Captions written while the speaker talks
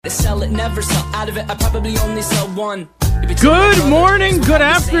Sell it, never sell out of it. I probably only sell one. Good morning, good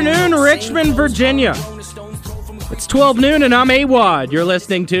afternoon, Richmond, Virginia. It's 12 noon and I'm AWadd. You're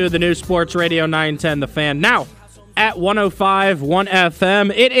listening to the new Sports Radio 910 The Fan. Now, at 105.1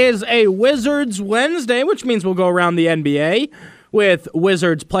 FM, it is a Wizards Wednesday, which means we'll go around the NBA with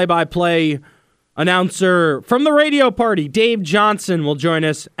Wizards play-by-play announcer from the radio party. Dave Johnson will join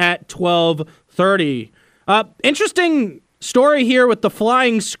us at 12:30. Interesting story here with the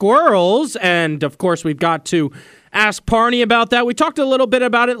Flying Squirrels, and of course we've got to ask Parney about that. We talked a little bit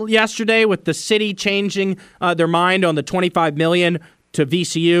about it yesterday with the city changing their mind on the $25 million to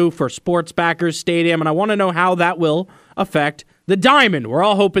VCU for Sports Backers Stadium, and I want to know how that will affect the Diamond. We're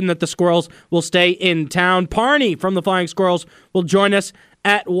all hoping that the Squirrels will stay in town. Parney from the Flying Squirrels will join us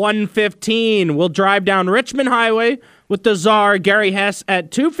at 1:15. We'll drive down Richmond Highway with the Czar, Gary Hess,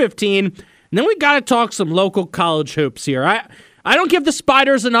 at 2:15. And then we got to talk some local college hoops here. I don't give the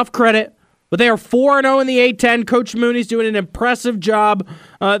Spiders enough credit, but they are 4-0 in the A-10. Coach Mooney's doing an impressive job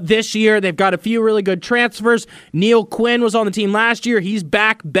this year. They've got a few really good transfers. Neil Quinn was on the team last year. He's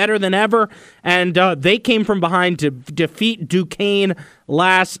back better than ever. And they came from behind to defeat Duquesne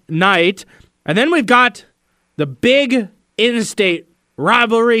last night. And then we've got the big in-state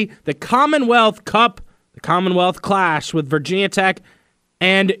rivalry, the Commonwealth Cup, the Commonwealth Clash with Virginia Tech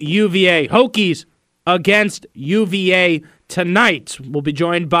and UVA. Hokies against UVA tonight. We'll be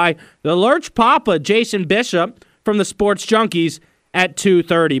joined by the Lurch Papa, Jason Bishop, from the Sports Junkies at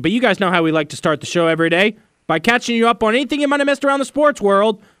 2:30. But you guys know how we like to start the show every day, by catching you up on anything you might have missed around the sports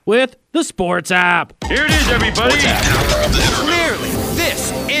world with the Sports app. Here it is, everybody. Clearly,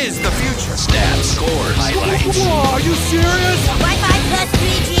 this is the future. Stats, scores, highlights. Whoa, are you serious? Wi-Fi plus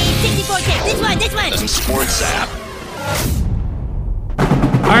 3G, 64K. This one. The Sports app.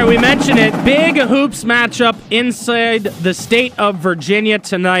 All right, we mentioned it. Big hoops matchup inside the state of Virginia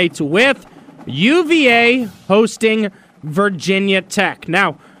tonight with UVA hosting Virginia Tech.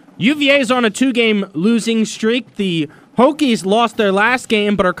 Now, UVA is on a 2-game losing streak. The Hokies lost their last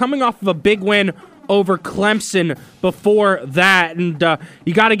game, but are coming off of a big win over Clemson before that. And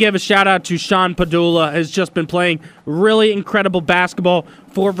you got to give a shout-out to Sean Padula, has just been playing really incredible basketball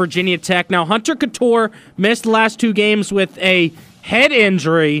for Virginia Tech. Now, Hunter Couture missed the last 2 games with a head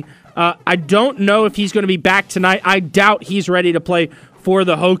injury. I don't know if he's going to be back tonight. I doubt he's ready to play for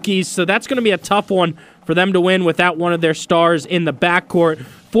the Hokies, so that's going to be a tough one for them to win without one of their stars in the backcourt.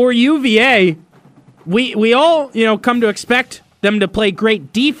 For UVA, we all come to expect them to play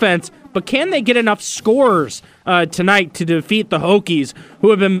great defense, but can they get enough scorers tonight to defeat the Hokies,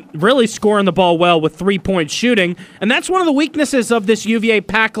 who have been really scoring the ball well with 3-point shooting? And that's one of the weaknesses of this UVA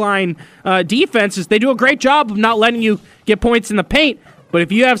pack line defense, is they do a great job of not letting you get points in the paint. But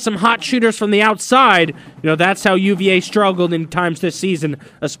if you have some hot shooters from the outside, that's how UVA struggled in times this season,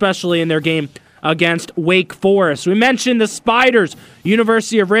 especially in their game against Wake Forest. We mentioned the Spiders,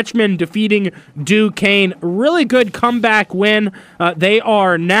 University of Richmond defeating Duquesne. Really good comeback win. They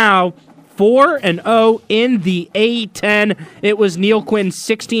are now 4-0 in the A-10. It was Neil Quinn's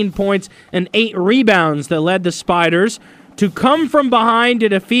 16 points and 8 rebounds that led the Spiders to come from behind to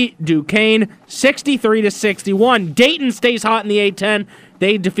defeat Duquesne 63-61. Dayton stays hot in the A-10.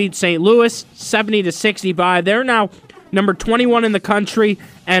 They defeat St. Louis 70-65. They're now number 21 in the country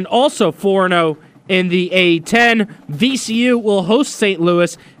and also 4-0 in the A-10. VCU will host St.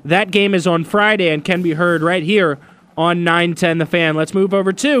 Louis. That game is on Friday and can be heard right here on 910 The Fan. Let's move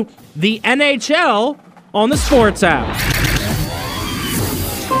over to the NHL on the Sports app.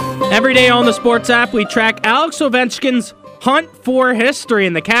 Every day on the Sports app, we track Alex Ovechkin's hunt for history,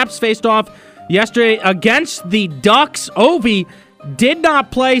 and the Caps faced off yesterday against the Ducks. Ovi did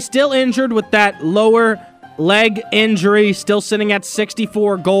not play, still injured with that lower leg injury, still sitting at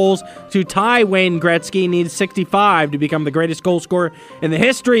 64 goals to tie Wayne Gretzky. Needs 65 to become the greatest goal scorer in the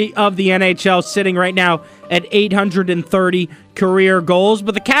history of the NHL, sitting right now at 830 career goals.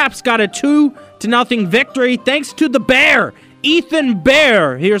 But the Caps got a 2-0 victory thanks to the Bear, Ethan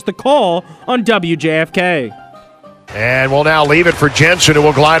Bear. Here's the call on WJFK. And we'll now leave it for Jensen, who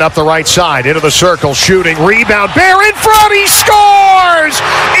will glide up the right side, into the circle, shooting, rebound, Bear in front, he scores!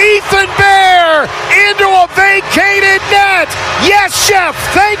 Ethan Bear into a vacated net! Yes, Chef,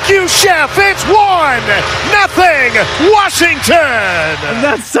 thank you, Chef, it's 1-0, Washington!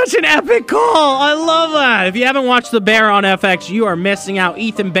 That's such an epic call, I love that. If you haven't watched the Bear on FX, you are missing out.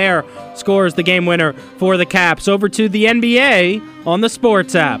 Ethan Bear scores the game winner for the Caps. Over to the NBA on the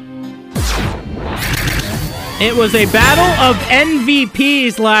Sports app. It was a battle of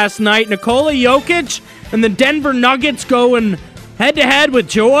MVPs last night. Nikola Jokic and the Denver Nuggets going head-to-head with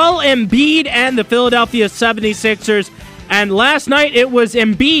Joel Embiid and the Philadelphia 76ers And last night it was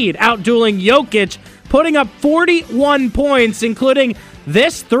Embiid outdueling Jokic, putting up 41 points, including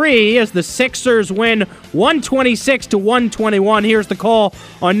this three as the Sixers win 126-121. Here's the call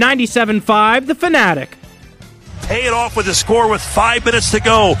on 97.5, The Fanatic. Pay it off with a score with 5 minutes to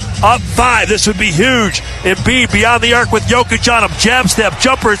go. Up 5. This would be huge. Embiid beyond the arc with Jokic on him. Jab step.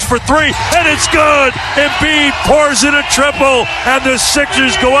 Jumpers for 3. And it's good. Embiid pours in a triple. And the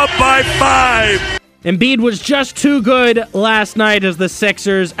Sixers go up by 5. Embiid was just too good last night as the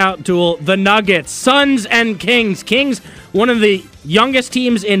Sixers outduel the Nuggets. Suns and Kings. Kings, one of the youngest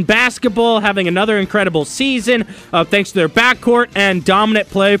teams in basketball, having another incredible season thanks to their backcourt and dominant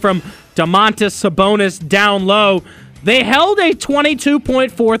play from Domantas Sabonis down low. They held a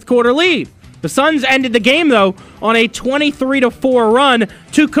 22-point fourth-quarter lead. The Suns ended the game, though, on a 23-4 run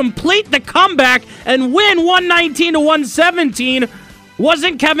to complete the comeback and win 119-117.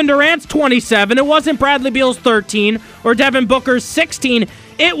 Wasn't Kevin Durant's 27, it wasn't Bradley Beal's 13, or Devin Booker's 16.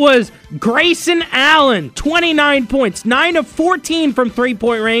 It was Grayson Allen, 29 points, 9 of 14 from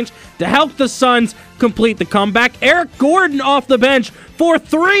three-point range to help the Suns complete the comeback. Eric Gordon off the bench for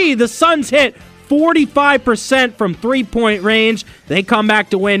 3. The Suns hit 45% from three-point range. They come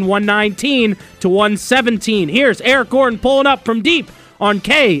back to win 119-117. Here's Eric Gordon pulling up from deep on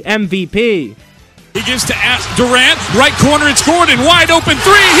KMVP. He gives to Durant, right corner, it's Gordon, wide open 3,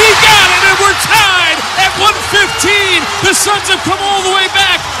 he got it, and we're tied at 115. The Suns have come all the way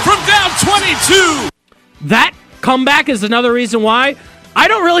back from down 22. That Comeback is another reason why I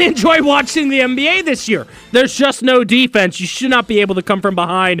don't really enjoy watching the NBA this year. There's just no defense. You should not be able to come from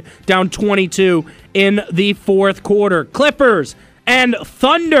behind down 22 in the fourth quarter. Clippers and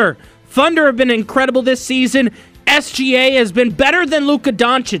Thunder. Thunder have been incredible this season. SGA has been better than Luka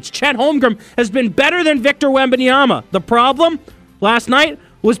Doncic. Chet Holmgren has been better than Victor Wembanyama. The problem last night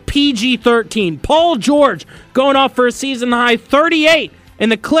was PG-13. Paul George going off for a season-high 38,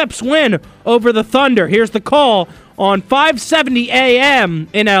 and the Clips win over the Thunder. Here's the call on 570 AM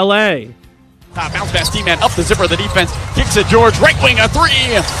in L.A. Bounce pass, D-man up the zipper of the defense. Kicks it, George, right wing, a 3.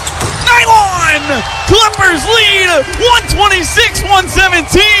 Nylon! Clippers lead,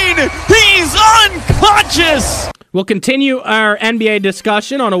 126-117. He's unconscious. We'll continue our NBA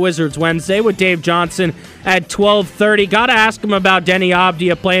discussion on a Wizards Wednesday with Dave Johnson at 12:30. Got to ask him about Denny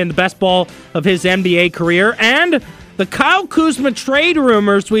Avdia playing the best ball of his NBA career and the Kyle Kuzma trade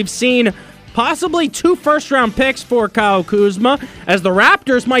rumors. We've seen possibly 2 first-round picks for Kyle Kuzma, as the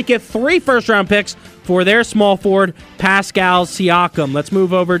Raptors might get 3 first-round picks for their small forward, Pascal Siakam. Let's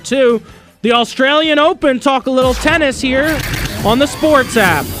move over to the Australian Open. Talk a little tennis here on the Sports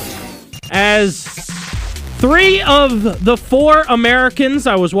app. As 3 of the 4 Americans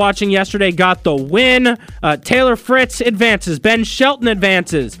I was watching yesterday got the win. Taylor Fritz advances. Ben Shelton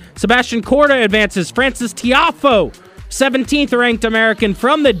advances. Sebastian Korda advances. Francis Tiafoe, 17th ranked American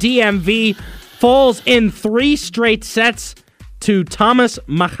from the DMV, falls in 3 straight sets to Thomas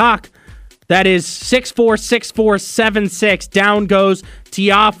Mahak. That is 6-4, 6-4, 7-6. Down goes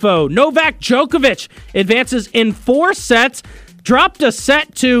Tiafoe. Novak Djokovic advances in 4 sets, dropped a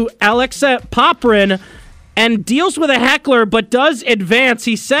set to Alexa Popyrin, and deals with a heckler, but does advance.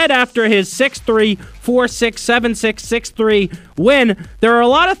 He said after his 6-3, 4-6, 7-6, 6-3 win, there are a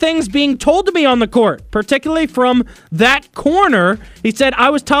lot of things being told to me on the court, particularly from that corner. He said,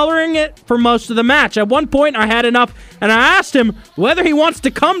 I was tolerating it for most of the match. At one point, I had enough, and I asked him whether he wants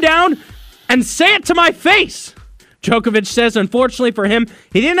to come down and say it to my face. Djokovic says, unfortunately for him,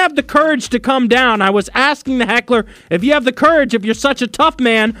 he didn't have the courage to come down. I was asking the heckler, if you have the courage, if you're such a tough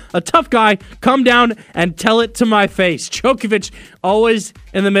man, a tough guy, come down and tell it to my face. Djokovic always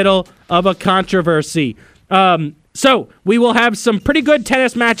in the middle of a controversy. So we will have some pretty good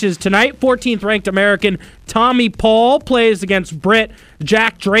tennis matches tonight. 14th ranked American Tommy Paul plays against Brit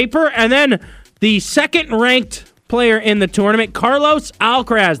Jack Draper. And then the second ranked player in the tournament, Carlos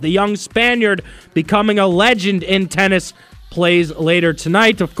Alcaraz, the young Spaniard becoming a legend in tennis, plays later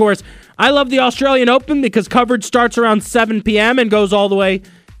tonight. Of course, I love the Australian Open because coverage starts around 7 p.m. and goes all the way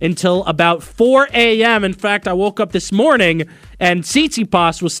until about 4 a.m. In fact, I woke up this morning and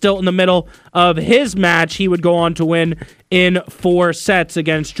Tsitsipas was still in the middle of his match. He would go on to win in 4 sets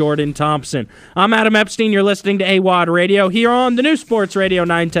against Jordan Thompson. I'm Adam Epstein. You're listening to AWadd Radio here on the new Sports Radio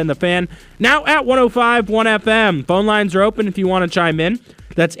 910 The Fan, now at 105.1 FM. Phone lines are open if you want to chime in.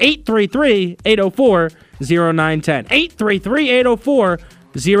 That's 833-804-0910.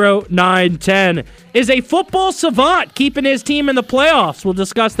 833-804-0910. Is a football savant keeping his team in the playoffs? We'll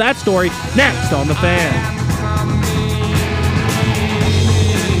discuss that story next on The Fan.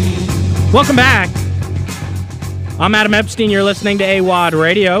 Welcome back I'm Adam Epstein. You're listening to AWadd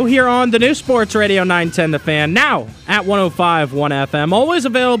Radio here on the new Sports Radio 910 The Fan. Now at 105.1 FM. Always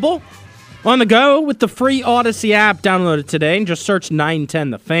available on the go with the free Odyssey app. Download it today and just search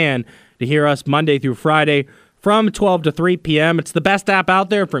 910 The Fan to hear us Monday through Friday from 12 to 3 p.m. It's the best app out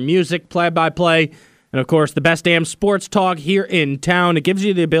there for music, play-by-play, and, of course, the best damn sports talk here in town. It gives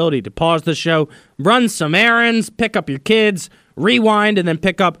you the ability to pause the show, run some errands, pick up your kids, rewind, and then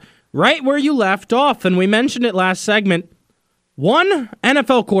pick up right where you left off. And we mentioned it last segment. One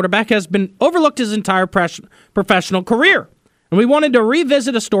NFL quarterback has been overlooked his entire professional career. And we wanted to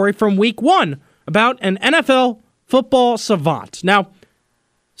revisit a story from week 1 about an NFL football savant. Now,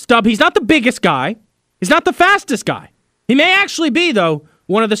 Stub, he's not the biggest guy. He's not the fastest guy. He may actually be, though,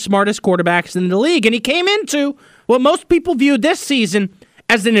 one of the smartest quarterbacks in the league. And he came into what most people viewed this season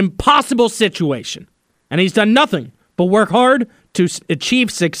as an impossible situation. And he's done nothing but work hard to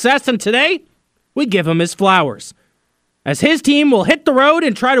achieve success. And today, we give him his flowers, as his team will hit the road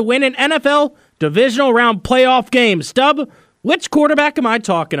and try to win an NFL divisional round playoff game. Stub, which quarterback am I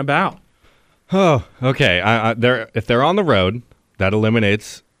talking about? Oh, okay. If they're on the road, that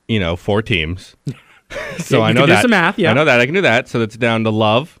eliminates, 4 teams. So I know that. Do some math, yeah. I know that. I can do that. So that's down to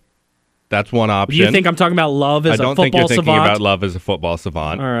Love. That's one option. You think I'm talking about Love as a football savant? I don't think you're thinking about Love as a football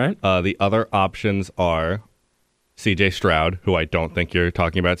savant. All right. The other options are C.J. Stroud, who I don't think you're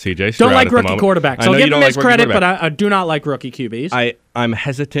talking about C.J. Stroud. Don't like rookie quarterbacks. I'll give him his credit, but I do not like rookie QBs. I'm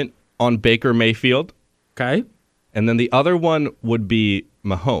hesitant on Baker Mayfield. Okay. And then the other one would be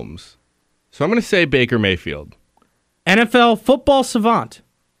Mahomes. So I'm going to say Baker Mayfield. NFL football savant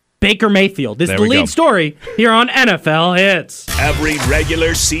Baker Mayfield is the lead story here on NFL Hits. Every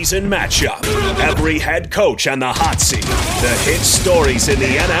regular season matchup, every head coach on the hot seat, the hit stories in the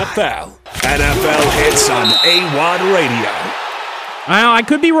NFL. NFL Hits on AWadd Radio. I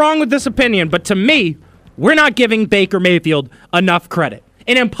could be wrong with this opinion, but to me, we're not giving Baker Mayfield enough credit.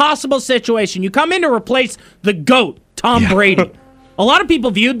 An impossible situation. You come in to replace the GOAT, Tom Brady. A lot of people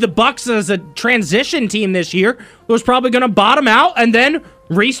viewed the Bucs as a transition team this year. It was probably going to bottom out and then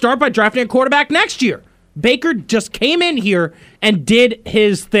restart by drafting a quarterback next year. Baker just came in here and did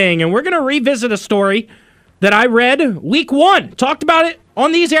his thing. And we're going to revisit a story that I read week 1. Talked about it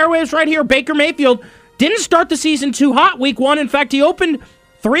on these airwaves right here. Baker Mayfield didn't start the season too hot week 1. In fact, he opened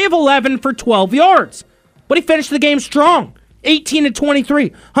 3 of 11 for 12 yards. But he finished the game strong.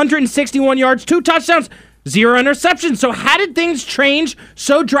 18-23, 161 yards, 2 touchdowns, 0 interceptions. So how did things change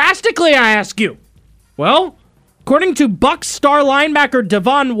so drastically, I ask you? Well, according to Bucs star linebacker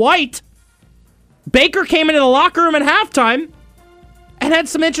Devon White, Baker came into the locker room at halftime and had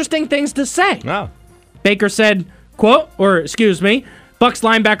some interesting things to say. Wow. Baker said, Bucs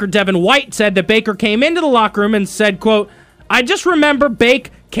linebacker Devon White said that Baker came into the locker room and said, quote, "I just remember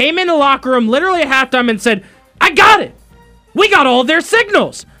Bake came into the locker room literally at halftime and said, 'I got it. We got all their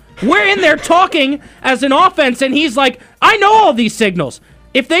signals. We're in there talking as an offense,' and he's like, 'I know all these signals.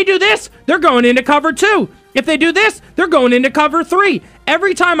 If they do this, they're going into cover 2. If they do this, they're going into cover 3.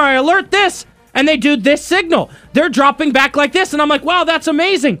 Every time I alert this and they do this signal, they're dropping back like this.'" And I'm like, wow, that's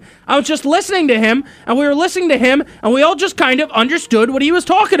amazing. I was just listening to him, and we were listening to him, and we all just kind of understood what he was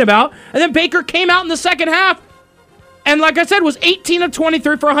talking about. And then Baker came out in the second half, and like I said, was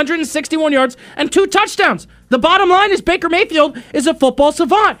 18-23 for 161 yards and 2 touchdowns. The bottom line is Baker Mayfield is a football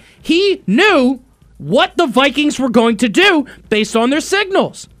savant. He knew what the Vikings were going to do based on their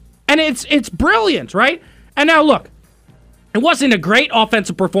signals. And it's brilliant, right? And now look, it wasn't a great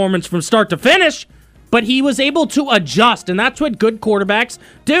offensive performance from start to finish, but he was able to adjust, and that's what good quarterbacks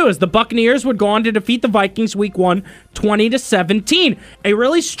do. As the Buccaneers would go on to defeat the Vikings week 1, 20-17. A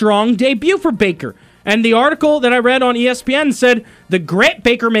really strong debut for Baker. And the article that I read on ESPN said the grit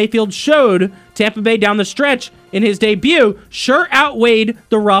Baker Mayfield showed Tampa Bay down the stretch in his debut sure outweighed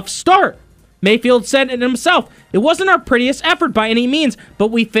the rough start. Mayfield said it himself, "It wasn't our prettiest effort by any means,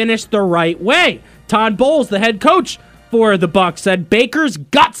 but we finished the right way." Todd Bowles, the head coach for the Bucs, said Baker's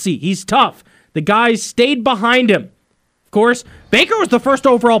gutsy. He's tough. The guys stayed behind him. Of course, Baker was the first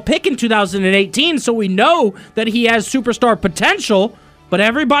overall pick in 2018, so we know that he has superstar potential. But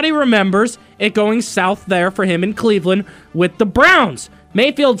everybody remembers it going south there for him in Cleveland with the Browns.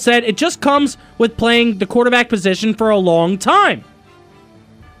 Mayfield said it just comes with playing the quarterback position for a long time.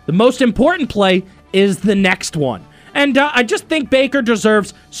 The most important play is the next one. And I just think Baker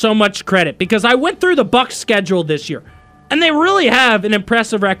deserves so much credit because I went through the Bucs schedule this year, and they really have an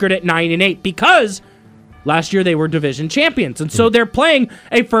impressive record at 9-8 because last year they were division champions. And so they're playing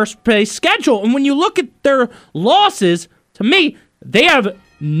a first-place schedule. And when you look at their losses, to me, they have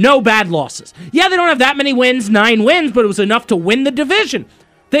no bad losses. Yeah, they don't have that many wins, 9 wins, but it was enough to win the division.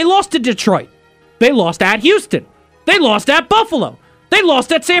 They lost to Detroit. They lost at Houston. They lost at Buffalo. They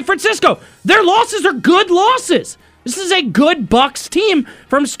lost at San Francisco. Their losses are good losses. This is a good Bucs team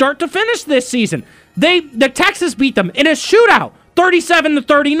from start to finish this season. The Texans beat them in a shootout,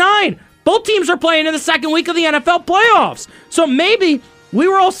 37-39. Both teams are playing in the second week of the NFL playoffs. So maybe we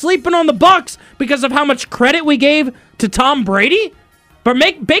were all sleeping on the Bucs because of how much credit we gave to Tom Brady. But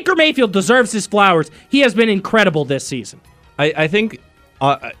Baker Mayfield deserves his flowers. He has been incredible this season. I think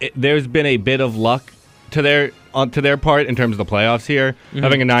there's been a bit of luck to their part in terms of the playoffs here. Mm-hmm.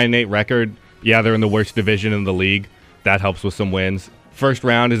 Having a 9-8 record, yeah, they're in the worst division in the league. That helps with some wins. First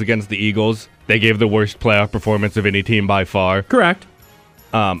round is against the Eagles. They gave the worst playoff performance of any team by far. Correct.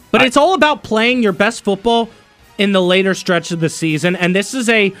 But it's all about playing your best football in the later stretch of the season, and this is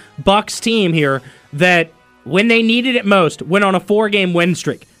a Bucs team here that, when they needed it most, went on a 4-game win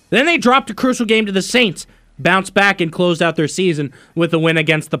streak. Then they dropped a crucial game to the Saints, bounced back, and closed out their season with a win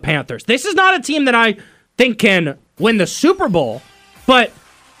against the Panthers. This is not a team that I think can win the Super Bowl, but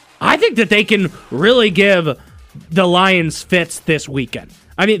I think that they can really give the Lions fits this weekend.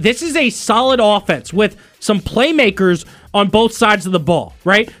 I mean, this is a solid offense with some playmakers on both sides of the ball,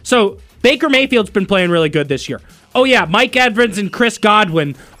 right? So Baker Mayfield's been playing really good this year. Oh, yeah, Mike Evans and Chris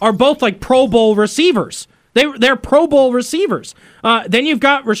Godwin are both like Pro Bowl receivers. They're Pro Bowl receivers. Then you've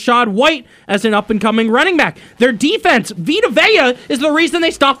got Rashad White as an up-and-coming running back. Their defense, Vita Vea, is the reason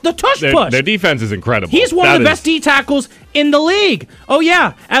they stopped the tush push. Their defense is incredible. He's one of the best D tackles in the league. Oh,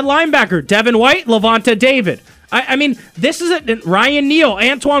 yeah, at linebacker, Devin White, Levante David. I mean, this is Ryan Neal,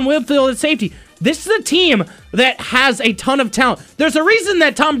 Antoine Winfield at safety. This is a team that has a ton of talent. There's a reason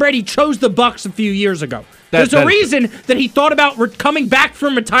that Tom Brady chose the Bucs a few years ago. There's a reason that he thought about coming back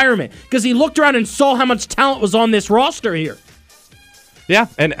from retirement, because he looked around and saw how much talent was on this roster here. Yeah,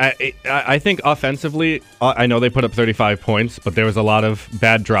 and I think offensively, I know they put up 35 points, but there was a lot of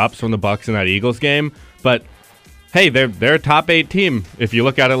bad drops from the Bucs in that Eagles game. But hey, they're a top 8 team if you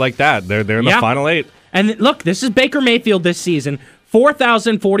look at it like that. They're in the final 8. And look, this is Baker Mayfield this season.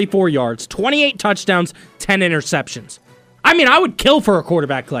 4,044 yards, 28 touchdowns, 10 interceptions. I mean, I would kill for a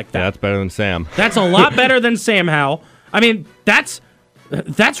quarterback like that. Yeah, that's better than Sam. That's a lot better than Sam Howell. I mean, that's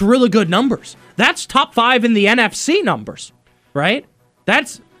really good numbers. That's top 5 in the NFC numbers, right?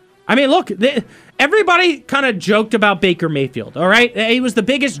 Look, everybody kind of joked about Baker Mayfield, all right? He was the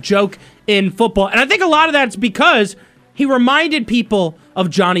biggest joke in football. And I think a lot of that's because he reminded people of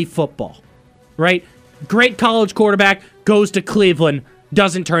Johnny Football, right? Great college quarterback, goes to Cleveland,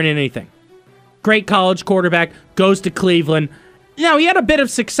 doesn't turn in anything. Great college quarterback, goes to Cleveland. He had a bit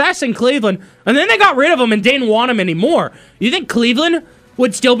of success in Cleveland, and then they got rid of him and didn't want him anymore. You think Cleveland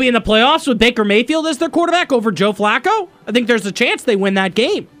would still be in the playoffs with Baker Mayfield as their quarterback over Joe Flacco? I think there's a chance they win that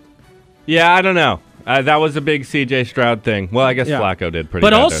game. Yeah, I don't know. That was a big C.J. Stroud thing. Well, I guess Flacco did pretty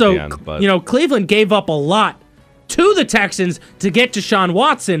bad also, at the end. Cleveland gave up a lot to the Texans to get Deshaun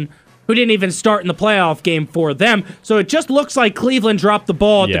Watson, who didn't even start in the playoff game for them. So it just looks like Cleveland dropped the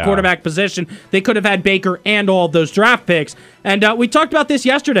ball at the quarterback position. They could have had Baker and all of those draft picks. And we talked about this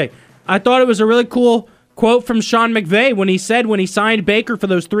yesterday. I thought it was a really cool quote from Sean McVay when he said when he signed Baker for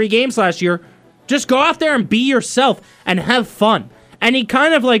those 3 games last year, just go out there and be yourself and have fun. And he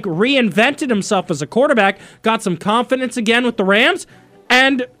kind of like reinvented himself as a quarterback, got some confidence again with the Rams,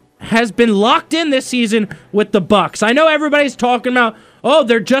 and has been locked in this season with the Bucs. I know everybody's talking about, oh,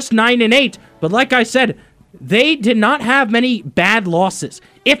 they're just 9-8, but like I said, they did not have many bad losses,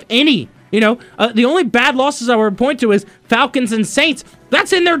 if any. The only bad losses I would point to is Falcons and Saints.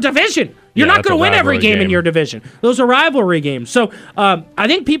 That's in their division. You're not going to win every game in your division. Those are rivalry games. So I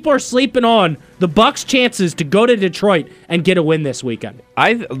think people are sleeping on the Bucs' chances to go to Detroit and get a win this weekend.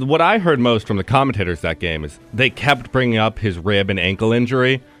 What I heard most from the commentators that game is they kept bringing up his rib and ankle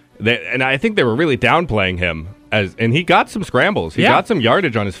injury, and I think they were really downplaying him. And he got some scrambles. He got some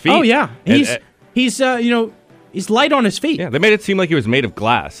yardage on his feet. Oh yeah, he's light on his feet. Yeah, they made it seem like he was made of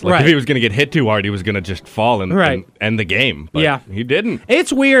glass. Like if he was going to get hit too hard, he was going to just fall and end the game. But he didn't.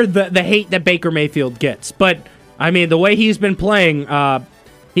 It's weird the hate that Baker Mayfield gets, but I mean the way he's been playing,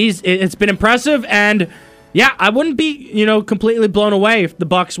 it's been impressive. And yeah, I wouldn't be completely blown away if the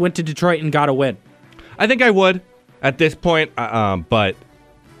Bucs went to Detroit and got a win. I think I would at this point, but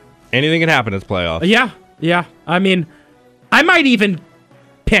anything can happen in this playoffs. Yeah. I mean, I might even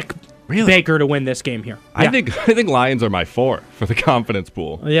pick Baker to win this game here. I think Lions are my 4 for the confidence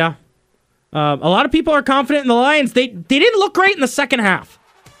pool. Yeah. A lot of people are confident in the Lions. They didn't look great in the second half.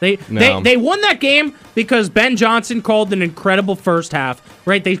 They won that game because Ben Johnson called an incredible first half,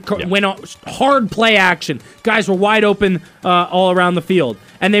 right? They went on hard play action. Guys were wide open all around the field.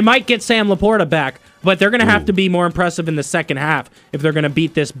 And they might get Sam Laporta back. but they're going to have to be more impressive in the second half if they're going to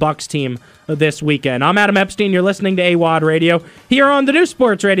beat this Bucs team this weekend. I'm Adam Epstein. You're listening to AWadd Radio here on the new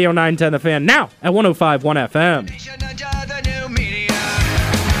Sports Radio 910 The Fan, now at 105.1 FM.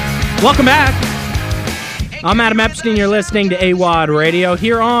 Welcome back. I'm Adam Epstein. You're listening to AWadd Radio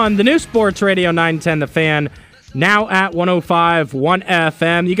here on the new Sports Radio 910 The Fan, now at 105.1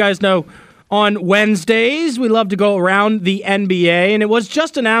 FM. You guys know on Wednesdays we love to go around the NBA, and it was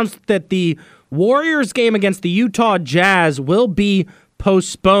just announced that the Warriors game against the Utah Jazz will be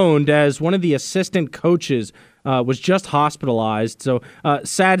postponed as one of the assistant coaches was just hospitalized. So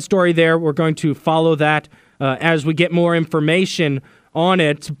sad story there. We're going to follow that as we get more information on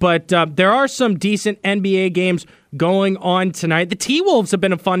it, but there are some decent NBA games going on tonight. The T-Wolves have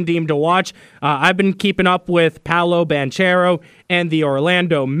been a fun team to watch. I've been keeping up with Paolo Banchero and the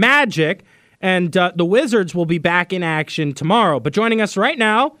Orlando Magic, and the Wizards will be back in action tomorrow. But joining us right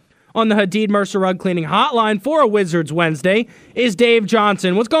now on the Hadid Mercer Rug Cleaning Hotline for a Wizards Wednesday is Dave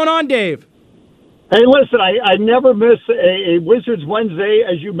Johnson. What's going on, Dave? Hey, listen, I never miss a Wizards Wednesday.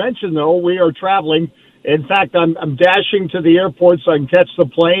 As you mentioned, though, we are traveling. In fact, I'm dashing to the airport so I can catch the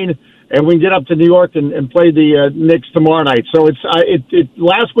plane, and we can get up to New York and play the Knicks tomorrow night. So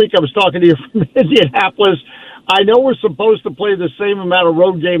last week I was talking to you from Indianapolis. I know we're supposed to play the same amount of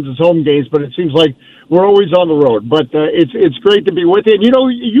road games as home games, but it seems like we're always on the road. But it's great to be with you. And,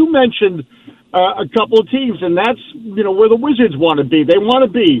 you mentioned a couple of teams, and that's, where the Wizards want to be. They want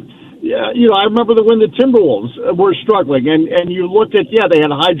to be. I remember when the Timberwolves were struggling, and you looked at, they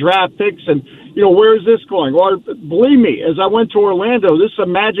had high draft picks, and, where is this going? Or believe me, as I went to Orlando, this is a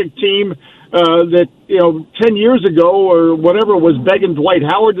Magic team that, 10 years ago or whatever was begging Dwight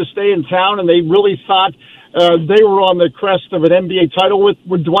Howard to stay in town, and they really thought they were on the crest of an NBA title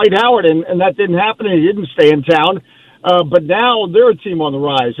with Dwight Howard, and that didn't happen, and he didn't stay in town. But now they're a team on the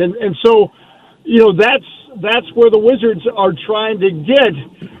rise. And so, that's where the Wizards are trying to get.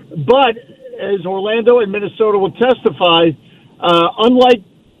 But as Orlando and Minnesota will testify, unlike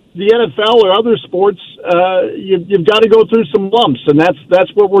the NFL or other sports, you've got to go through some lumps, and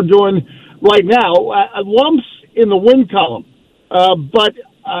that's what we're doing right now. Lumps in the win column. But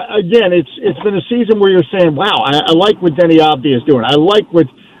again, it's been a season where you're saying, wow, I like what Denny Avdija is doing. I like what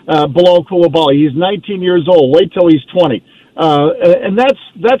Bilal Coulibaly. He's 19 years old. Wait till he's 20. And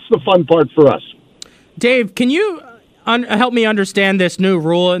that's the fun part for us. Dave, can you help me understand this new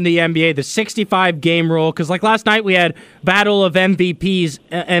rule in the NBA, the 65-game rule? Because like last night we had battle of MVPs.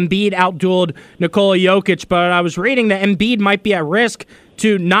 Embiid outdueled Nikola Jokic, but I was reading that Embiid might be at risk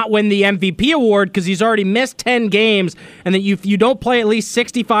to not win the MVP award because he's already missed 10 games, and that if you don't play at least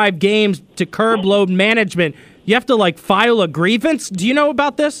 65 games to curb load management, you have to file a grievance. Do you know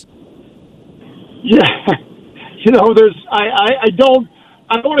about this? Yeah,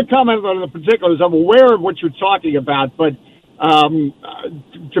 I don't want to comment on the particulars. I'm aware of what you're talking about, but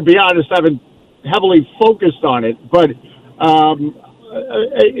to be honest, I haven't heavily focused on it. But I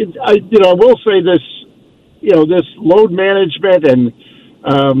will say this, this load management and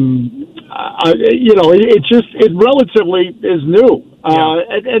it relatively is new.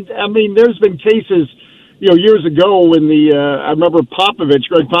 And I mean, there's been cases, years ago when I remember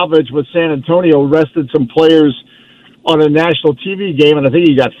Greg Popovich with San Antonio arrested some players on a national TV game, and I think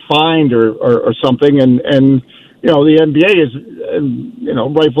he got fined or something, and the NBA is,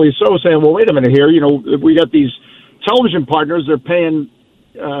 rightfully so, saying, well, wait a minute here, we got these television partners, they're paying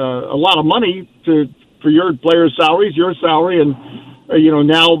a lot of money for your players' salaries, your salary, and,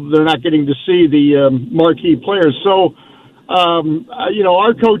 now they're not getting to see the marquee players. So,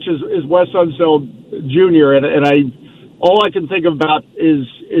 our coach is Wes Unseld Jr., and all I can think about is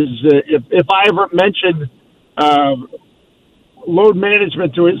if I ever mentioned load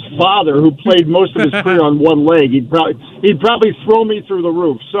management to his father, who played most of his career on one leg, he'd probably throw me through the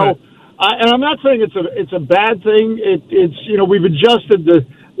roof. So, and I'm not saying it's a bad thing. It's we've adjusted the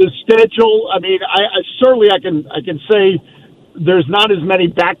schedule. I mean, I certainly I can say there's not as many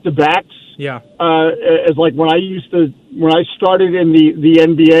back-to-backs. Yeah. As like when I started in the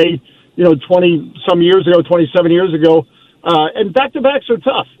NBA, 20-some years ago, 27 years ago, and back-to-backs are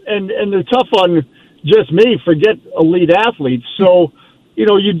tough, and they're tough on just me, forget elite athletes. So,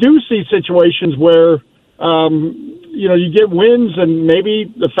 you do see situations where, you get wins, and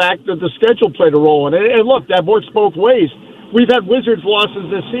maybe the fact that the schedule played a role in it. And look, that works both ways. We've had Wizards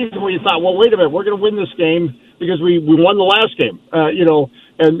losses this season where you thought, well, wait a minute, we're going to win this game because we won the last game.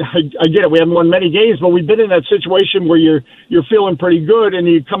 And I get it, we haven't won many games, but we've been in that situation where you're feeling pretty good and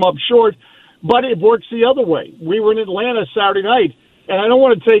you come up short. But it works the other way. We were in Atlanta Saturday night, and I don't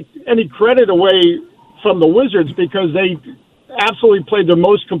want to take any credit away from the Wizards because they absolutely played their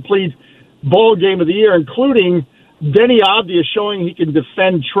most complete ball game of the year, including Denny Avdia showing he can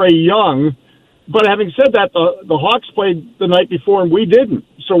defend Trae Young. But having said that, the Hawks played the night before and we didn't,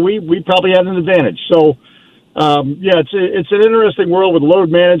 so we probably had an advantage. So, it's an interesting world with load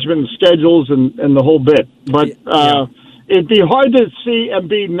management and schedules and the whole bit. But it'd be hard to see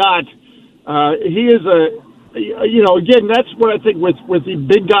Embiid not. He is again, that's what I think with the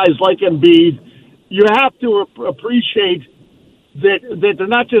big guys like Embiid, you have to appreciate that they're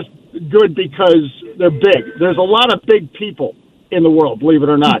not just good because they're big. There's a lot of big people in the world, believe it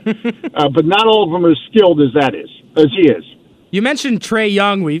or not. But not all of them are as skilled as he is. You mentioned Trae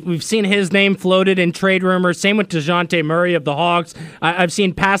Young. We've seen his name floated in trade rumors. Same with DeJounte Murray of the Hawks. I've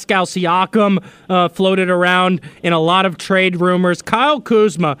seen Pascal Siakam floated around in a lot of trade rumors. Kyle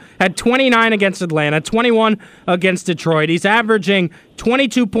Kuzma had 29 against Atlanta, 21 against Detroit. He's averaging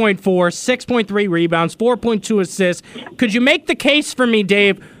 22.4, 6.3 rebounds, 4.2 assists. Could you make the case for me,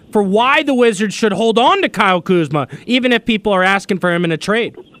 Dave, for why the Wizards should hold on to Kyle Kuzma, even if people are asking for him in a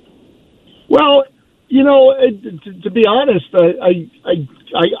trade? Well, to be honest, I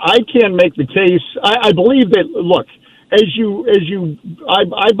can't make the case. I believe that. Look, I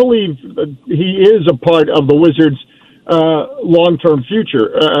believe he is a part of the Wizards' long-term future.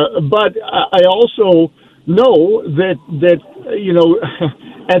 But I also know that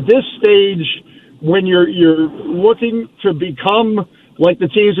at this stage, when you're looking to become like the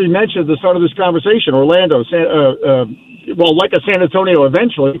teams we mentioned at the start of this conversation, Orlando, like a San Antonio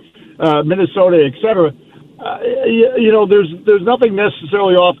eventually. Minnesota, et cetera, there's nothing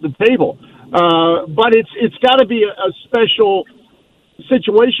necessarily off the table. But it's got to be a special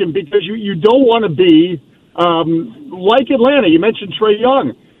situation because you don't want to be like Atlanta. You mentioned Trae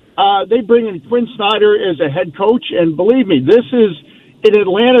Young. They bring in Quinn Snyder as a head coach, and believe me, this is an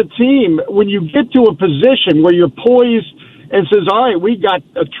Atlanta team. When you get to a position where you're poised and says, all right, we got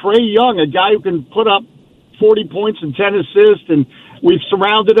a Trae Young, a guy who can put up 40 points and 10 assists, and we've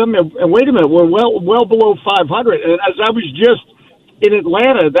surrounded him, and wait a minute, we're well below 500. And as I was just in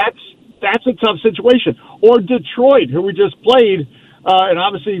Atlanta, that's a tough situation. Or Detroit, who we just played, and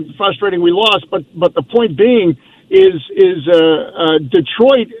obviously frustrating we lost. But the point being is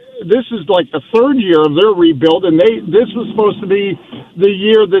Detroit. This is like the third year of their rebuild, and this was supposed to be the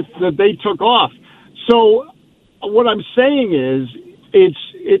year that they took off. So what I'm saying is,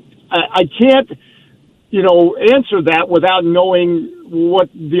 I can't answer that without knowing what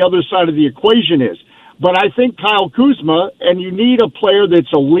the other side of the equation is. But I think Kyle Kuzma, and you need a player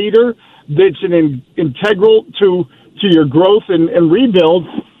that's a leader, that's integral to your growth and rebuild.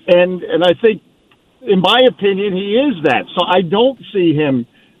 And I think, in my opinion, he is that. So I don't see him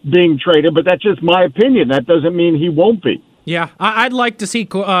being traded, but that's just my opinion. That doesn't mean he won't be. Yeah, I'd like to see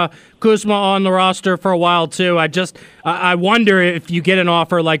Kuzma on the roster for a while, too. I wonder if you get an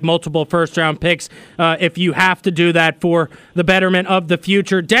offer like multiple first-round picks, if you have to do that for the betterment of the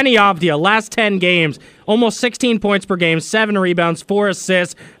future. Denny Avdia, last 10 games, almost 16 points per game, 7 rebounds, 4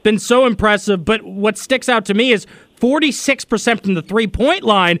 assists. Been so impressive, but what sticks out to me is 46% from the three-point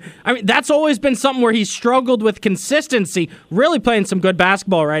line. I mean, that's always been something where he's struggled with consistency. Really playing some good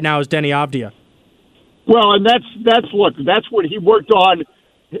basketball right now is Denny Avdia. Well, and that's what he worked on.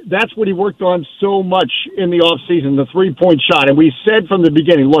 That's what he worked on so much in the offseason, the three-point shot. And we said from the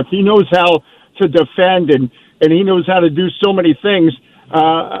beginning, look, he knows how to defend and he knows how to do so many things.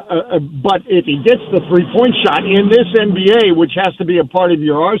 But if he gets the three-point shot in this NBA, which has to be a part of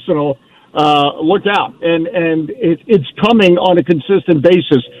your arsenal, look out. And it's coming on a consistent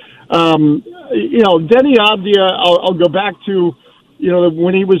basis. Denny Avdia, I'll go back to,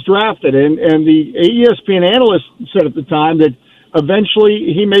 when he was drafted, and the ESPN analyst said at the time that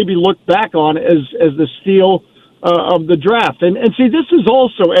eventually he may be looked back on as the steal of the draft. And see, this is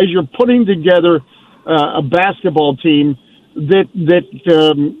also, as you're putting together a basketball team that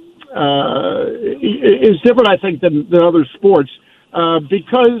is different, I think, than other sports,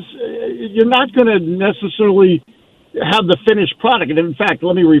 because you're not going to necessarily have the finished product. And in fact,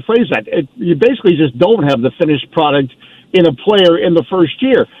 let me rephrase that. You basically just don't have the finished product in a player in the first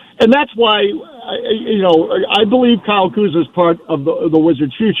year. And that's why, I believe Kyle Kuzma is part of the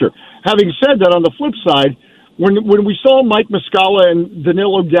Wizards' future. Having said that, on the flip side, when we saw Mike Muscala and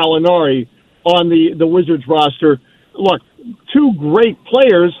Danilo Gallinari on the Wizards roster, look, two great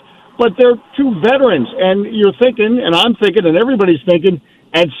players, but they're two veterans. And you're thinking, and I'm thinking, and everybody's thinking,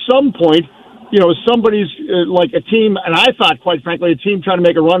 at some point, somebody's like a team, and I thought, quite frankly, a team trying to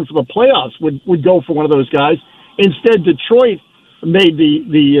make a run for the playoffs would go for one of those guys. Instead, Detroit made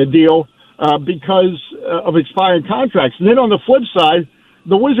the deal because of expiring contracts. And then on the flip side,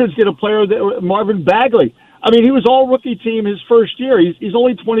 the Wizards get a player, Marvin Bagley, I mean, he was all-rookie team his first year. He's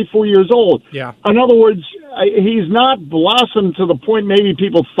only 24 years old. Yeah. In other words, he's not blossomed to the point maybe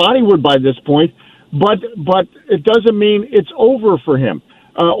people thought he would by this point, but it doesn't mean it's over for him.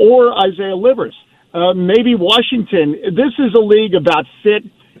 Or Isaiah Livers. Maybe Washington. This is a league about fit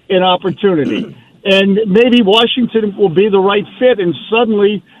and opportunity. And maybe Washington will be the right fit, and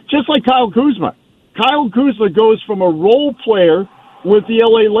suddenly, just like Kyle Kuzma goes from a role player with the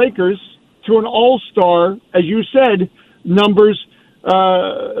LA Lakers to an all-star, as you said, numbers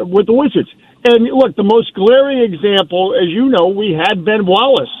with the Wizards. And look, the most glaring example, as you know, we had Ben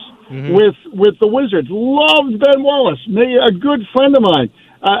Wallace with the Wizards. Loved Ben Wallace, a good friend of mine.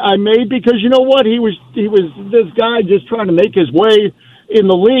 I made because you know what, he was this guy just trying to make his way in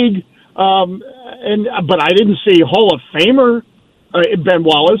the league. But I didn't see Hall of Famer Ben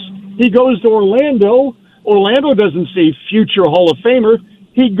Wallace. He goes to Orlando. Orlando doesn't see future Hall of Famer.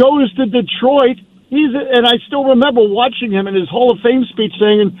 He goes to Detroit. And I still remember watching him in his Hall of Fame speech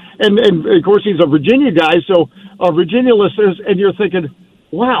saying, and of course he's a Virginia guy, so Virginia listeners, and you're thinking,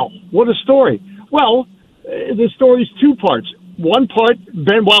 wow, what a story. Well, the story's two parts. One part,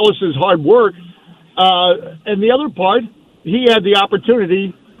 Ben Wallace's hard work, and the other part, he had the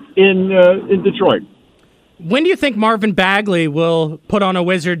opportunity in Detroit. When do you think Marvin Bagley will put on a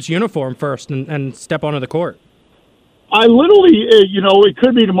Wizards uniform first and step onto the court? I literally, it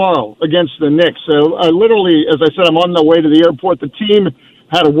could be tomorrow against the Knicks. So I literally, as I said, I'm on the way to the airport. The team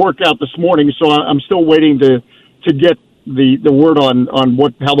had a workout this morning, so I'm still waiting to get the word on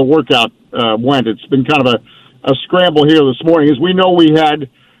how the workout went. It's been kind of a scramble here this morning. As we know, we had,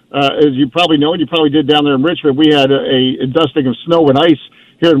 as you probably know, and you probably did down there in Richmond, we had a dusting of snow and ice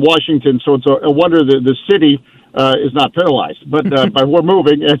here in Washington, so it's a wonder that the city is not paralyzed. But we're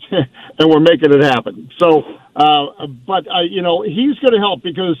moving, and we're making it happen. So, he's going to help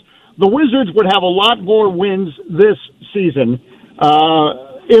because the Wizards would have a lot more wins this season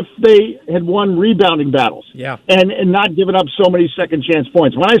if they had won rebounding battles. Yeah. And not given up so many second-chance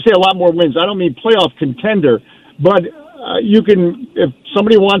points. When I say a lot more wins, I don't mean playoff contender, but you can, if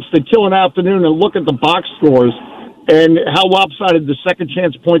somebody wants to kill an afternoon and look at the box scores and how lopsided the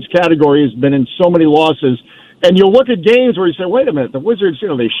second-chance points category has been in so many losses, and you'll look at games where you say, wait a minute, the Wizards,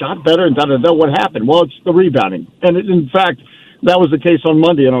 they shot better and da-da-da, what happened? Well, it's the rebounding. And in fact, that was the case on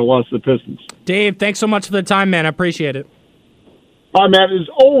Monday in our loss to the Pistons. Dave, thanks so much for the time, man. I appreciate it. All right, man. As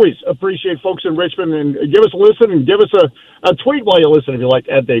always, appreciate folks in Richmond, and give us a listen and give us a tweet while you listen if you like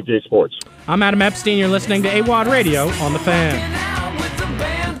at Dave J Sports. I'm Adam Epstein. You're listening to AWadd Radio on The Fan.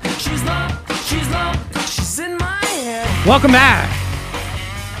 Welcome back.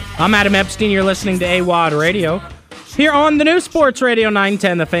 I'm Adam Epstein. You're listening to AWadd Radio here on the new Sports Radio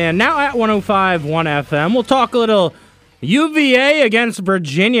 910 The Fan, now at 105.1 FM. We'll talk a little UVA against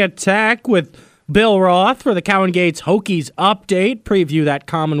Virginia Tech with Bill Roth for the Cowan Gates Hokies update. Preview that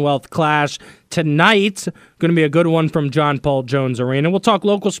Commonwealth clash tonight. Going to be a good one from John Paul Jones Arena. We'll talk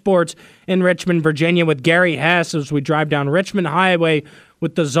local sports in Richmond, Virginia with Gary Hess as we drive down Richmond Highway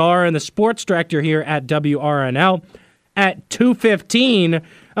with the czar and the sports director here at WRNL at 2:15.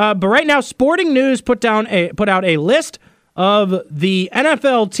 But right now, Sporting News put out a list of the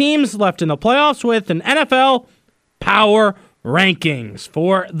NFL teams left in the playoffs with an NFL Power Rankings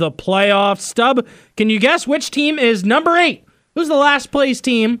for the playoffs. Stub, can you guess which team is number 8? Who's the last place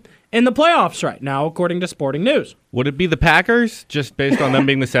team in the playoffs right now, according to Sporting News? Would it be the Packers, just based on them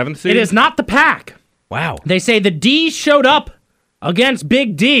being the 7th seed? It is not the Pack. Wow. They say the D showed up against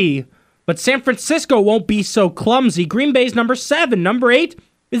Big D, but San Francisco won't be so clumsy. Green Bay's number 7. Number 8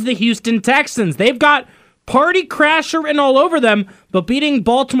 is the Houston Texans. They've got party crasher written all over them, but beating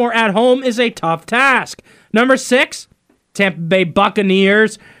Baltimore at home is a tough task. Number 6, Tampa Bay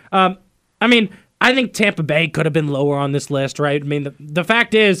Buccaneers. I think Tampa Bay could have been lower on this list, right? I mean, the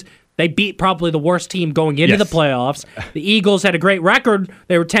fact is they beat probably the worst team going into the playoffs. The Eagles had a great record.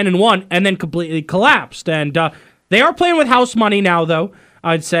 They were 10-1 and then completely collapsed. And they are playing with house money now, though,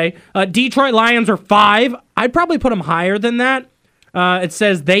 I'd say. Detroit Lions are 5. I'd probably put them higher than that. It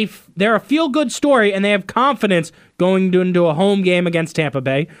says they're a feel-good story, and they have confidence going into a home game against Tampa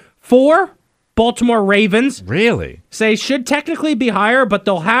Bay. 4, Baltimore Ravens. Really? Say should technically be higher, but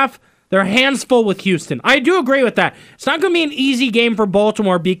they'll have their hands full with Houston. I do agree with that. It's not going to be an easy game for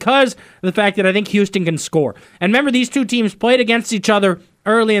Baltimore because of the fact that I think Houston can score. And remember, these two teams played against each other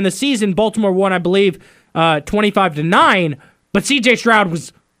early in the season. Baltimore won, I believe, 25-9, but C.J. Stroud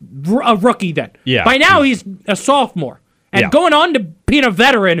was a rookie then. Yeah. By now, he's a sophomore. And going on to being a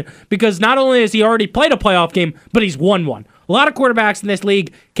veteran because not only has he already played a playoff game, but he's won one. A lot of quarterbacks in this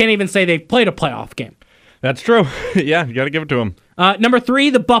league can't even say they've played a playoff game. That's true. Yeah, you got to give it to them. Number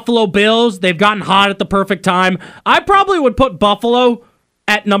 3, the Buffalo Bills. They've gotten hot at the perfect time. I probably would put Buffalo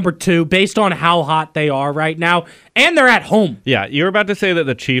at number 2 based on how hot they are right now, and they're at home. Yeah, you were about to say that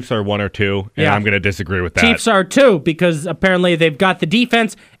the Chiefs are 1 or 2, and I'm going to disagree with that. Chiefs are 2 because apparently they've got the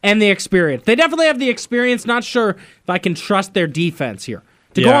defense and the experience. They definitely have the experience. Not sure if I can trust their defense here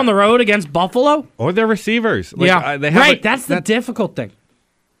to go on the road against Buffalo. Or their receivers. That's the difficult thing.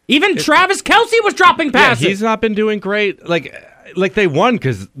 Even Travis Kelce was dropping passes. Yeah, he's not been doing great. Like they won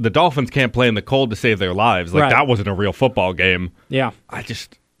because the Dolphins can't play in the cold to save their lives. That wasn't a real football game. Yeah.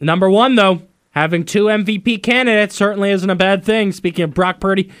 Number 1, though, having 2 MVP candidates certainly isn't a bad thing. Speaking of Brock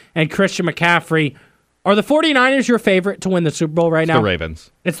Purdy and Christian McCaffrey, are the 49ers your favorite to win the Super Bowl right now? It's the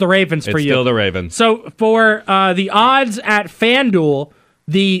Ravens. It's the Ravens for you. It's still the Ravens. So for the odds at FanDuel,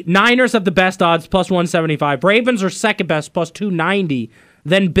 the Niners have the best odds, plus 175. Ravens are second best, plus 290.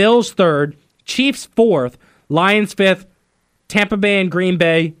 Then Bills third, Chiefs fourth, Lions fifth, Tampa Bay and Green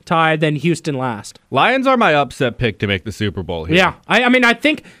Bay tied, then Houston last. Lions are my upset pick to make the Super Bowl here. Yeah, I mean, I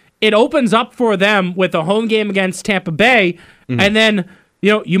think it opens up for them with a home game against Tampa Bay, and then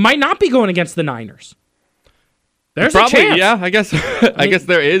you might not be going against the Niners. There's a chance. Yeah, I guess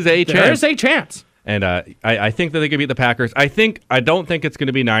there is a chance. There is a chance. And I think that they could beat the Packers. I don't think it's going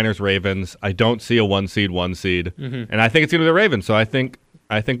to be Niners-Ravens. I don't see a one seed. And I think it's going to be the Ravens. So I think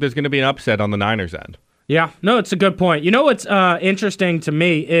there's going to be an upset on the Niners end. Yeah, no, it's a good point. You know what's interesting to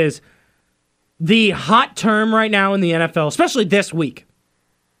me is the hot term right now in the NFL, especially this week,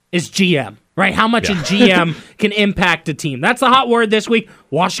 is GM, right? How much a GM can impact a team. That's the hot word this week.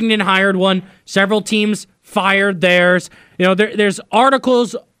 Washington hired one. Several teams fired theirs. There's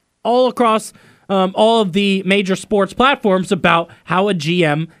articles all across all of the major sports platforms about how a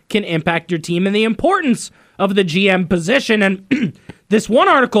GM can impact your team and the importance of the GM position. And this one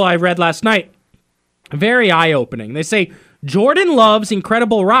article I read last night, very eye-opening. They say Jordan Love's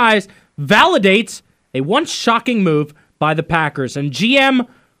incredible rise validates a once shocking move by the Packers. And GM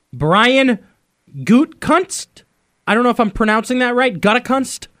Brian Gutekunst, I don't know if I'm pronouncing that right,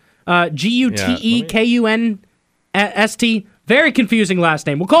 Gutekunst, Gutekunst, very confusing last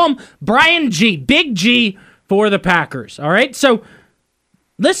name. We'll call him Brian G, Big G for the Packers, all right? So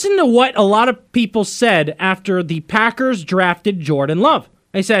listen to what a lot of people said after the Packers drafted Jordan Love.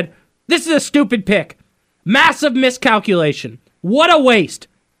 They said, this is a stupid pick. Massive miscalculation. What a waste.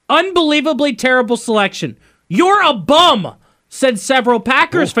 Unbelievably terrible selection. You're a bum, said several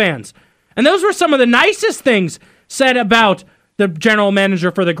Packers fans. And those were some of the nicest things said about the general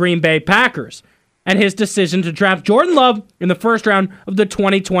manager for the Green Bay Packers and his decision to draft Jordan Love in the first round of the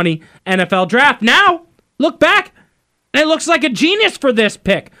 2020 NFL Draft. Now, look back, and it looks like a genius for this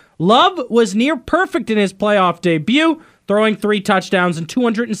pick. Love was near perfect in his playoff debut, throwing 3 touchdowns and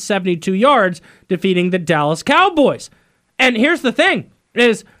 272 yards, defeating the Dallas Cowboys. And here's the thing,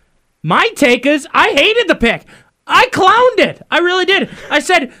 is my take is I hated the pick. I clowned it. I really did. I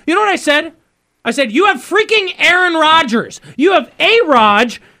said, you know what I said? I said, you have freaking Aaron Rodgers. You have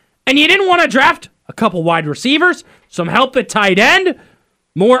A-Rod, and you didn't want to draft a couple wide receivers, some help at tight end,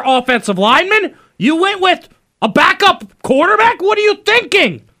 more offensive linemen. You went with a backup quarterback? What are you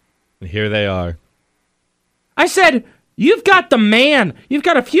thinking? And here they are. I said, you've got the man. You've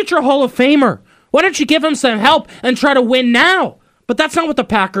got a future Hall of Famer. Why don't you give him some help and try to win now? But that's not what the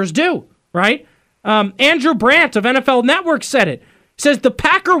Packers do, right? Andrew Brandt of NFL Network said it. He says the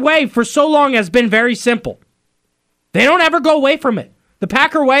Packer way for so long has been very simple. They don't ever go away from it. The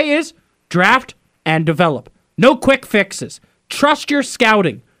Packer way is draft and develop. No quick fixes. Trust your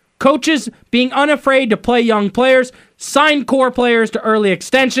scouting. Coaches being unafraid to play young players, sign core players to early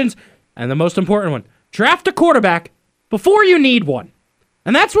extensions, and the most important one, draft a quarterback before you need one.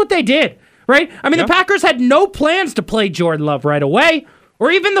 And that's what they did, right? I mean, the Packers had no plans to play Jordan Love right away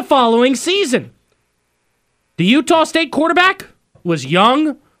or even the following season. The Utah State quarterback was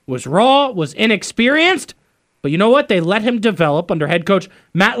young, was raw, was inexperienced, but you know what? They let him develop under head coach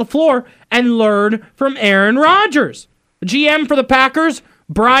Matt LaFleur and learn from Aaron Rodgers. The GM for the Packers,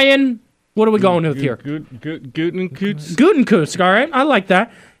 Brian, what are we going with here? Gutekunst, all right? I like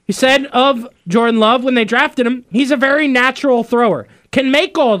that. He said of Jordan Love when they drafted him, he's a very natural thrower, can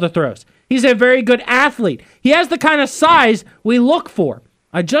make all the throws. He's a very good athlete. He has the kind of size we look for.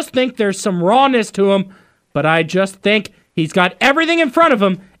 I just think there's some rawness to him, but I just think he's got everything in front of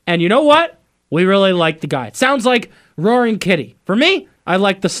him, and you know what? We really like the guy. It sounds like Roaring Kitty. For me, I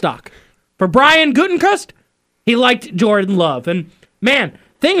like the stock. For Brian Gutekunst, he liked Jordan Love. And, man,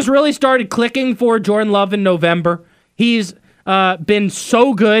 things really started clicking for Jordan Love in November. He's been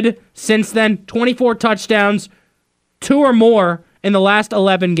so good since then. 24 touchdowns, 2 or more in the last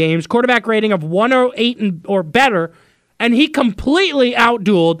 11 games, quarterback rating of 108 or better, and he completely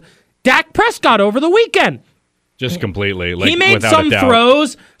outdueled Dak Prescott over the weekend. Just completely. He made some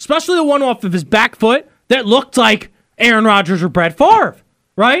throws, especially the one off of his back foot, that looked like Aaron Rodgers or Brett Favre,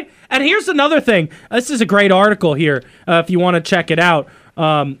 right? And here's another thing. This is a great article here, if you want to check it out,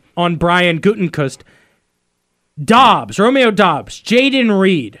 on Brian Gutekunst. Romeo Doubs, Jaden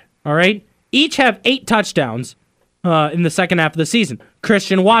Reed, all right? Each have 8 touchdowns in the second half of the season.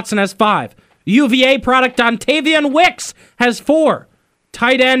 Christian Watson has 5. UVA product Dontavian Wicks has 4.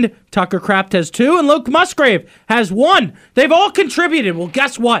 Tight end Tucker Kraft has 2, and Luke Musgrave has 1. They've all contributed. Well,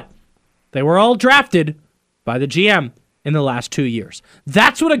 guess what? They were all drafted by the GM in the last 2 years.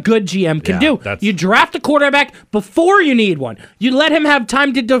 That's what a good GM can do. You draft a quarterback before you need one. You let him have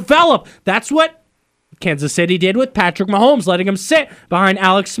time to develop. That's what Kansas City did with Patrick Mahomes, letting him sit behind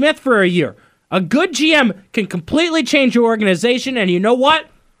Alex Smith for a year. A good GM can completely change your organization, and you know what?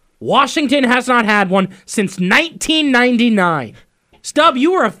 Washington has not had one since 1999. Stub,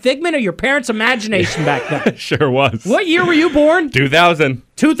 you were a figment of your parents' imagination back then. Sure was. What year were you born? 2000.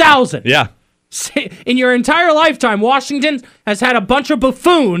 2000. Yeah. In your entire lifetime, Washington has had a bunch of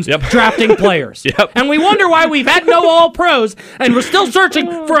buffoons drafting players. And we wonder why we've had no All-Pros, and we're still searching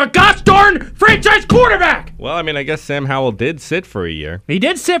for a gosh darn franchise quarterback. Well, I mean, I guess Sam Howell did sit for a year. He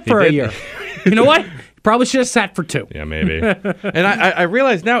did sit for a year. You know what? Probably should have sat for 2. Yeah, maybe. And I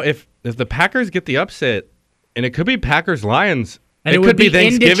realize now, if the Packers get the upset, and it could be Packers-Lions, and it could be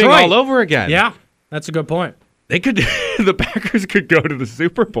Thanksgiving all over again. Yeah, that's a good point. They could, the Packers could go to the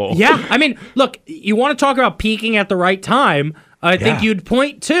Super Bowl. Yeah, I mean, look, you want to talk about peaking at the right time. I think you'd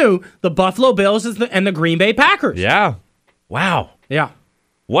point to the Buffalo Bills and the Green Bay Packers. Yeah. Wow. Yeah.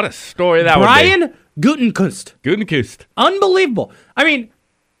 What a story that Brian would be. Gutekunst. Unbelievable. I mean,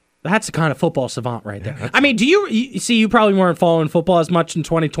 that's the kind of football savant right there. I mean, you see, you probably weren't following football as much in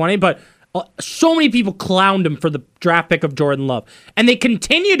 2020, but so many people clowned him for the draft pick of Jordan Love. And they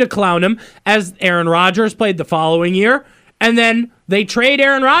continue to clown him as Aaron Rodgers played the following year. And then they trade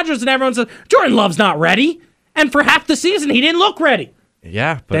Aaron Rodgers and everyone says, Jordan Love's not ready. And for half the season, he didn't look ready.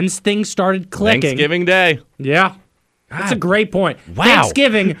 Yeah. But then things started clicking. Thanksgiving Day. Yeah. That's a great point. Wow.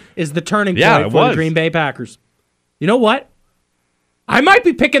 Thanksgiving is the turning point for the Green Bay Packers. You know what? I might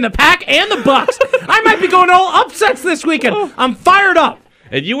be picking the Pack and the Bucks. I might be going all upsets this weekend. I'm fired up.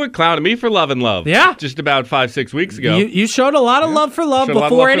 And you were clowning me for Love and Love. Yeah. Just about 5-6 weeks ago. You showed a lot of love for Love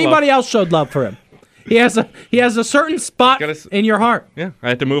before anybody else showed love for him. He has a certain spot in your heart. Yeah. I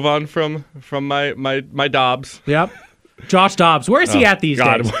had to move on from my Dobbs. Yep. Josh Dobbs. Where is he at these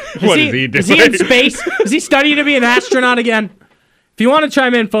days? What is he doing? Is he in space? Is he studying to be an astronaut again? If you want to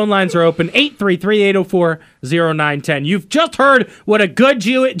chime in, phone lines are open, 833-804-0910. You've just heard what a good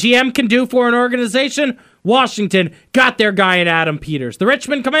GM can do for an organization. Washington got their guy in Adam Peters. The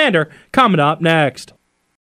Richmond Commander coming up next.